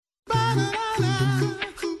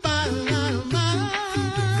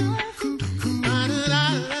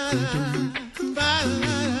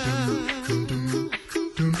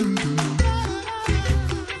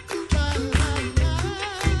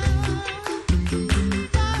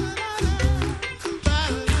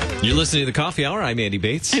You're listening to The Coffee Hour. I'm Andy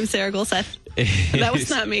Bates. I'm Sarah Golseth. That was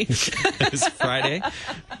not me. It's Friday,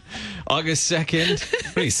 August 2nd.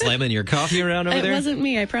 What are you, slamming your coffee around over there? It wasn't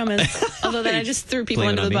me, I promise. Although then I just threw people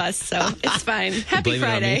under the bus, so it's fine. Happy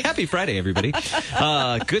Friday. Happy Friday, everybody.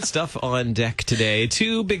 Good stuff on deck today.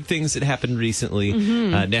 Two big things that happened recently.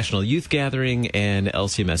 National Youth Gathering and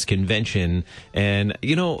LCMS Convention. And,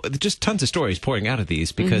 you know, just tons of stories pouring out of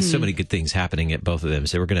these because so many good things happening at both of them.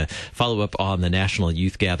 So we're going to follow up on the National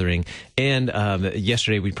Youth Gathering. And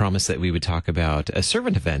yesterday we promised that we would talk about a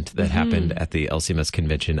servant event that happened at the LCMS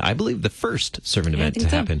Convention. I believe the first servant event to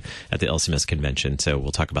happen at the LCMS Convention. So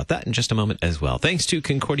we'll talk about that in just a moment as well. Thanks to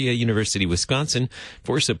Concordia University, Wisconsin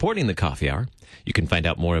for supporting the Coffee Hour. You can find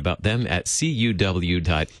out more about them at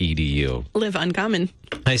cuw.edu. Live uncommon.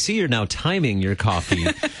 I see you're now timing your coffee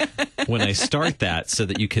when I start that so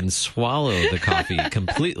that you can swallow the coffee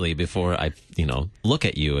completely before I, look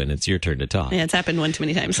at you and it's your turn to talk. Yeah, it's happened one too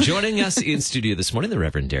many times. Joining us in studio this morning, the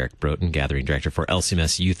Reverend Derek Broten, Gathering Director for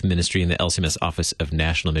LCMS Youth Ministry in the LCMS Office of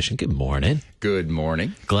National Mission. Good morning. Good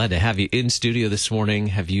morning. Glad to have you in studio this morning.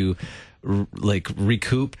 Have you,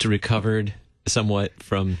 recovered somewhat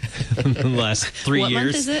from the last 3 years? What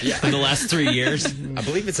month is it? In the last 3 years? I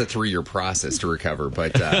believe it's a 3-year process to recover,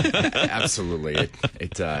 but absolutely.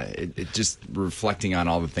 It just reflecting on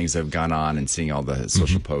all the things that have gone on and seeing all the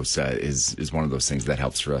social posts is one of those things that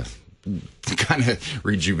helps kind of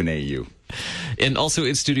rejuvenate you. And also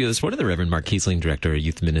in studio this morning, the Reverend Mark Kiessling, Director of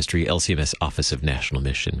Youth Ministry, LCMS Office of National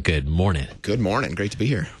Mission. Good morning. Good morning. Great to be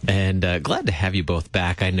here. And glad to have you both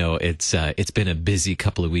back. I know it's been a busy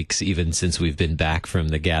couple of weeks, even since we've been back from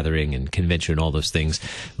the gathering and convention and all those things.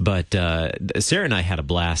 But Sarah and I had a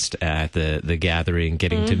blast at the gathering,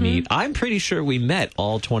 getting to meet. I'm pretty sure we met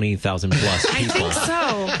all 20,000 plus people. I think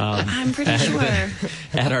so. I'm pretty sure.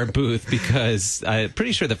 At our booth, because I'm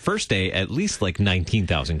pretty sure the first day, at least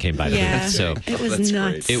 19,000 came by the booth. So it was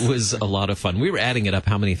nuts. It was a lot of fun. We were adding it up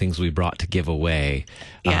how many things we brought to give away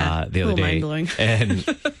the other day. Mind-blowing. And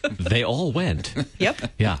they all went.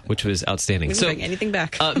 Yep. Yeah, which was outstanding. We didn't bring anything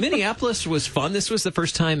back. Minneapolis was fun. This was the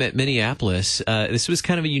first time at Minneapolis. This was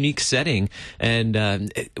kind of a unique setting.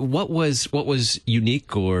 And what was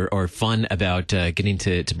unique or fun about getting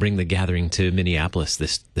to bring the gathering to Minneapolis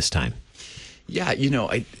this time? Yeah,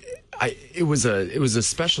 it was a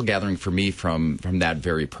special gathering for me from that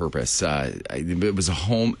very purpose. It was a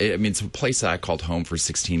home. It's a place that I called home for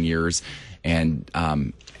 16 years, and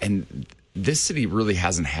this city really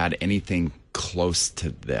hasn't had anything close to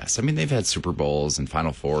this. They've had Super Bowls and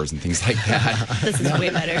Final Fours and things like that. This is way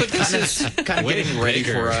better. But this is kind of getting ready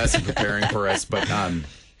for us and preparing for us. But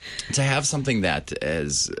to have something that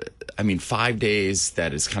is, 5 days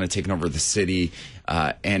that is kind of taken over the city.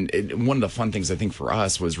 One of the fun things I think for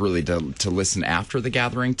us was really to listen after the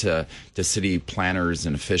gathering to city planners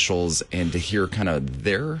and officials and to hear kind of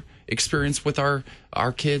their experience with our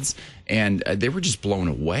kids. And they were just blown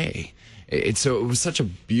away. So it was such a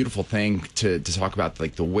beautiful thing to talk about,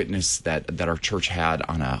 the witness that our church had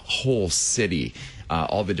on a whole city,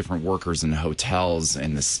 all the different workers in the hotels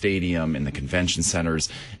and the stadium and the convention centers,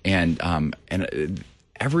 and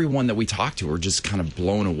everyone that we talked to were just kind of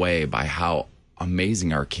blown away by how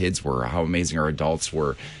amazing our kids were, how amazing our adults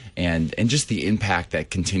were, and just the impact that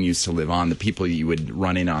continues to live on. The people you would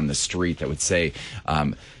run in on the street that would say,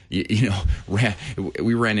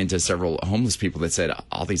 we ran into several homeless people that said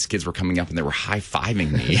all these kids were coming up and they were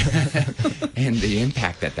high-fiving me. And the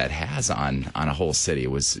impact that has on a whole city,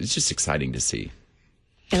 it's just exciting to see.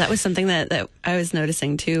 And that was something that I was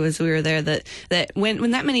noticing too as we were there, that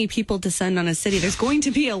when that many people descend on a city, there's going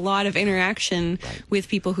to be a lot of interaction with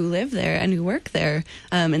people who live there and who work there.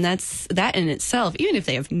 And that in itself, even if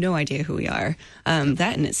they have no idea who we are,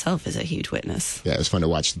 that in itself is a huge witness. Yeah, it was fun to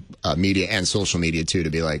watch media and social media too, to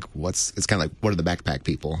be like, it's kind of like, what are the backpack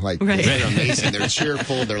people? They're amazing. They're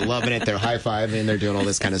cheerful. They're loving it. They're high-fiving. They're doing all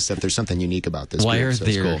this kind of stuff. There's something unique about this. Why group, are so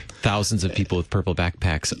it's there cool. thousands of people with purple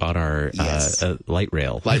backpacks on our light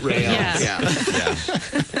rail? Light rail. Yeah.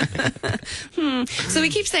 So we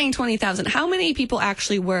keep saying 20,000. How many people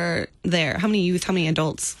actually were there? How many youth? How many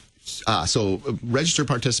adults? So registered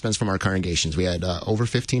participants from our congregations. We had over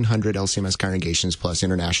 1,500 LCMS congregations plus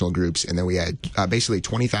international groups, and then we had basically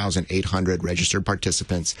 20,800 registered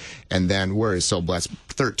participants, and then we're so blessed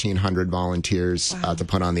 1,300 volunteers to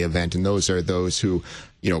put on the event, and those are those who,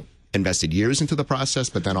 invested years into the process,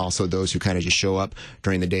 but then also those who kind of just show up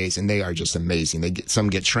during the days, and they are just amazing. Some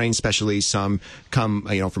get trained specially, some come,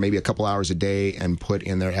 for maybe a couple hours a day and put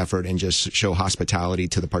in their effort and just show hospitality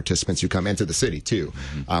to the participants who come, and to the city too,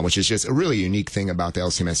 which is just a really unique thing about the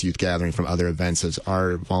LCMS Youth Gathering from other events, is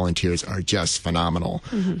our volunteers are just phenomenal,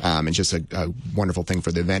 and just a wonderful thing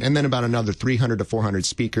for the event. And then about another 300 to 400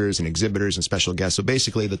 speakers and exhibitors and special guests. So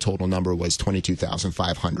basically the total number was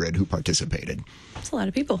 22,500 who participated. That's a lot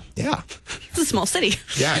of people. Yeah. It's a small city.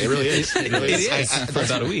 Yeah, it really is. It really is. For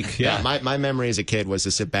about a week. Yeah. My memory as a kid was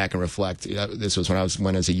to sit back and reflect. This was when I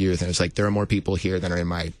went as a youth, and it's like there are more people here than are in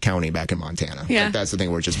my county back in Montana. Yeah. Like, that's the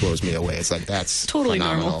thing where it just blows me away. It's like, that's totally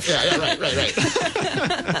phenomenal. normal. Yeah,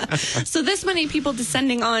 right. So this many people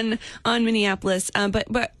descending on Minneapolis,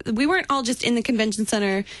 but we weren't all just in the convention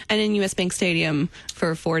center and in U.S. Bank Stadium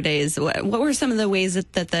for 4 days. What were some of the ways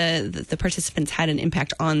that the participants had an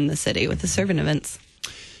impact on the city with the servant events?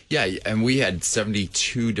 Yeah, and we had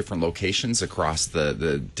 72 different locations across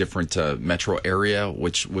the different metro area,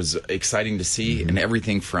 which was exciting to see, and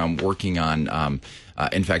everything from working on,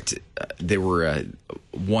 in fact, they were,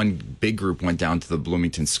 one big group went down to the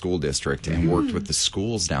Bloomington School District and worked with the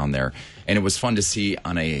schools down there. And it was fun to see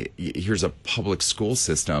here's a public school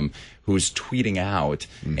system who's tweeting out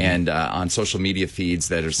and on social media feeds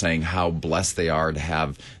that are saying how blessed they are to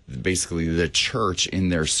have basically the church in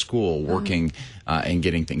their school working and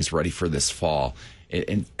getting things ready for this fall.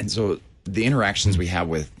 And so the interactions we have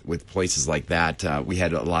with places like that, we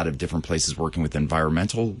had a lot of different places working with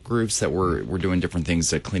environmental groups that were doing different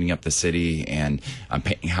things, cleaning up the city and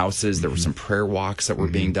painting houses. There were some prayer walks that were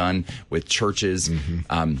being done with churches.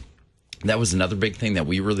 That was another big thing that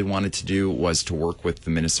we really wanted to do, was to work with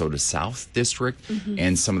the Minnesota South District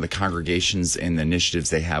and some of the congregations and the initiatives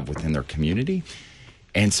they have within their community.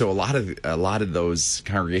 And so a lot of those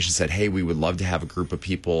congregations said, hey, we would love to have a group of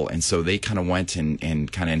people. And so they kind of went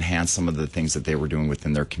and kind of enhanced some of the things that they were doing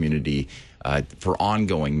within their community for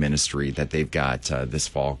ongoing ministry that they've got this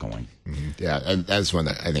fall going. Yeah, and that's one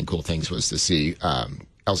of the, I think, cool things was to see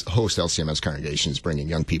host LCMS congregations bringing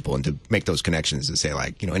young people and to make those connections and say,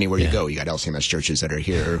 like, anywhere you go, you got LCMS churches that are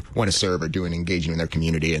here or want to serve or doing engaging in their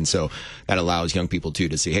community. And so that allows young people too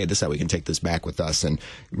to see, hey, this is how we can take this back with us, and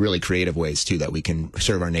really creative ways too that we can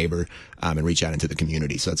serve our neighbor and reach out into the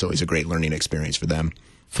community. So that's always a great learning experience for them.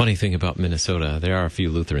 Funny thing about Minnesota, there are a few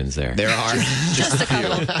Lutherans there. There are Just a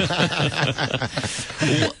couple.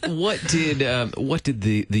 What did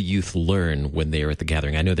the youth learn when they were at the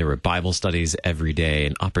gathering? I know there were Bible studies every day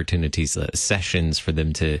and opportunities, sessions for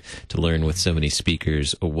them to learn with so many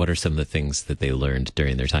speakers. What are some of the things that they learned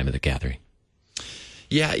during their time at the gathering?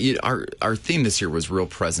 Yeah, our theme this year was Real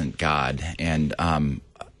Present God, and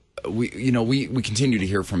we continue to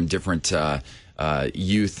hear from different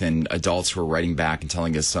youth and adults who are writing back and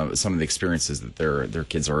telling us some of the experiences that their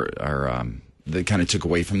kids are that kind of took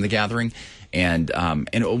away from the gathering. And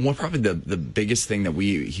one, probably the biggest thing that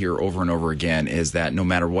we hear over and over again is that no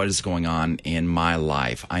matter what is going on in my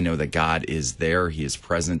life, I know that God is there, He is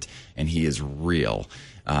present, and He is real.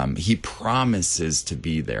 He promises to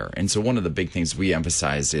be there. And so one of the big things we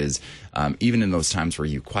emphasize is even in those times where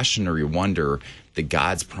you question or you wonder, that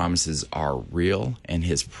God's promises are real and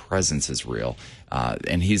His presence is real.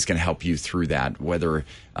 And He's going to help you through that, whether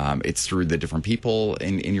it's through the different people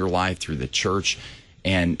in your life, through the church.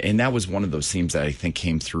 And that was one of those themes that I think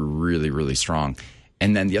came through really, really strong.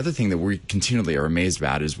 And then the other thing that we continually are amazed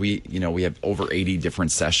about is we have over 80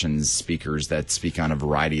 different sessions speakers that speak on a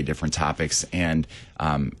variety of different topics, and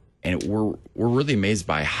we're really amazed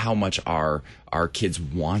by how much our kids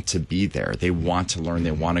want to be there. They want to learn,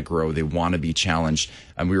 they want to grow, they want to be challenged.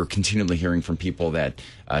 And we were continually hearing from people that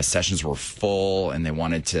sessions were full and they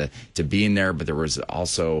wanted to be in there, but there was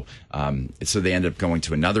also, so they ended up going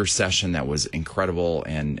to another session that was incredible,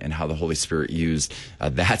 and how the Holy Spirit used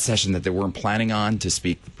that session that they weren't planning on to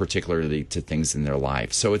speak particularly to things in their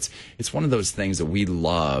life. So it's one of those things that we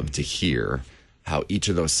love to hear, how each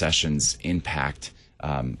of those sessions impact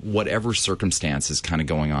whatever circumstance is kind of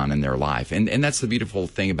going on in their life. And that's the beautiful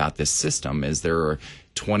thing about this system, is there are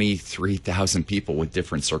 23,000 people with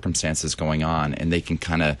different circumstances going on, and they can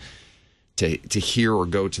kind of to hear or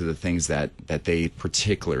go to the things that they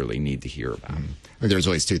particularly need to hear about. There's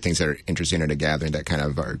always two things that are interesting at a gathering that kind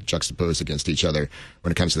of are juxtaposed against each other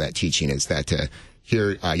when it comes to that teaching, is that to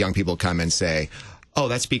hear young people come and say, oh,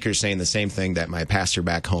 that speaker's saying the same thing that my pastor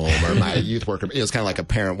back home or my youth worker. It was kind of like a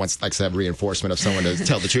parent likes to have reinforcement of someone to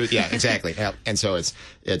tell the truth. Yeah, exactly. And so it's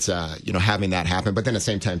having that happen. But then at the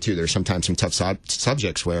same time, too, there's sometimes some tough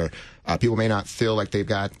subjects where people may not feel like they've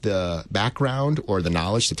got the background or the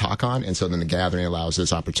knowledge to talk on. And so then the gathering allows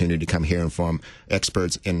this opportunity to come hearing from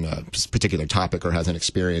experts in a particular topic or has an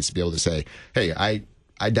experience to be able to say, hey,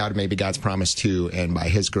 I doubted maybe God's promise too. And by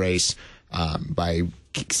his grace, by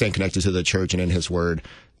staying connected to the church and in his word,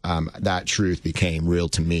 that truth became real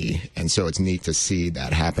to me. And so it's neat to see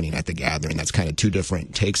that happening at the gathering. That's kind of two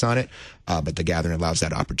different takes on it, but the gathering allows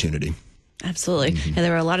that opportunity. Absolutely. Mm-hmm. And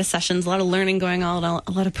there were a lot of sessions, a lot of learning going on,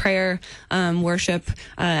 a lot of prayer, worship.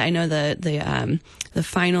 I know the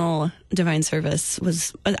final divine service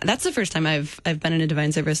that's the first time I've been in a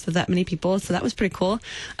divine service with that many people. So that was pretty cool.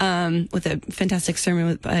 With a fantastic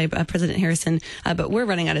sermon by President Harrison. But we're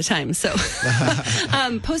running out of time. So,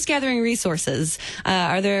 post-gathering resources.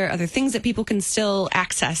 Are there things that people can still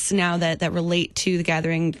access now that relate to the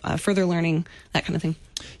gathering, further learning, that kind of thing?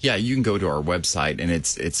 Yeah, you can go to our website, and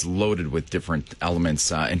it's loaded with different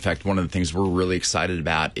elements. In fact, one of the things we're really excited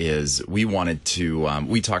about is we wanted to,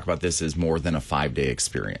 we talk about this as more than a 5-day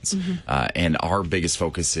experience. Mm-hmm. And our biggest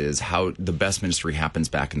focus is how the best ministry happens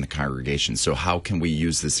back in the congregation. So how can we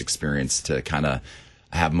use this experience to kind of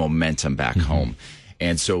have momentum back mm-hmm. home?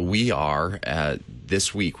 And so we are,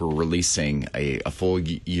 this week, we're releasing a full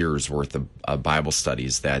year's worth of Bible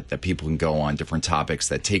studies that people can go on, different topics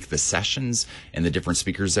that take the sessions and the different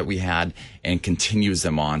speakers that we had and continues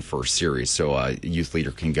them on for a series. So a youth leader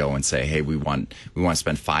can go and say, hey, we want to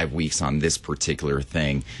spend 5 weeks on this particular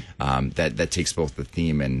thing that takes both the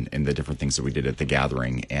theme and the different things that we did at the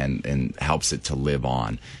gathering and helps it to live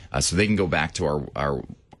on. So they can go back to our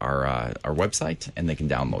website and they can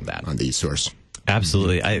download that. On the source.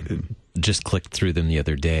 Absolutely. I just clicked through them the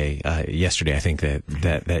other day, yesterday, I think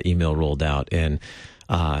that email rolled out, and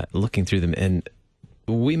looking through them, and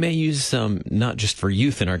we may use some, not just for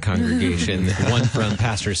youth in our congregation. One from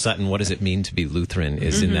Pastor Sutton, What Does It Mean to Be Lutheran,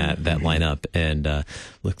 is in that lineup, and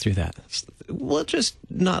look through that. We'll just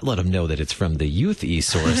not let them know that it's from the youth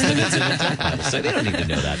e-source, that it's in the Bible study. They don't need to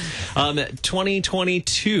know that.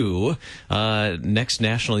 2022, next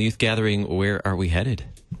National Youth Gathering, where are we headed?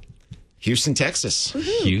 Houston, Texas.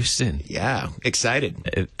 Woo-hoo. Houston. Yeah,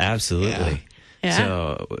 excited. Absolutely. Yeah.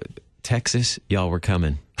 So, Texas, y'all were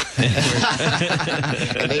coming.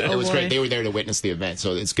 It was great. They were there to witness the event,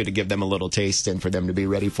 so it's good to give them a little taste and for them to be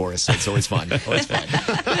ready for us. So it's always fun. Always fun.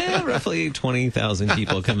 Yeah, roughly 20,000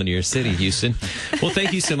 people coming to your city, Houston. Well,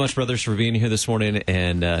 thank you so much, brothers, for being here this morning,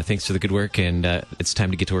 and thanks for the good work. And it's time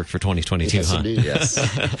to get to work for 2022, yes, huh? Indeed,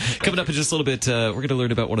 yes. Coming up in just a little bit, we're going to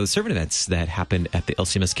learn about one of the sermon events that happened at the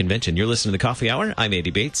LCMS convention. You're listening to the Coffee Hour. I'm Andy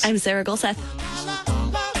Bates. I'm Sarah Golseth.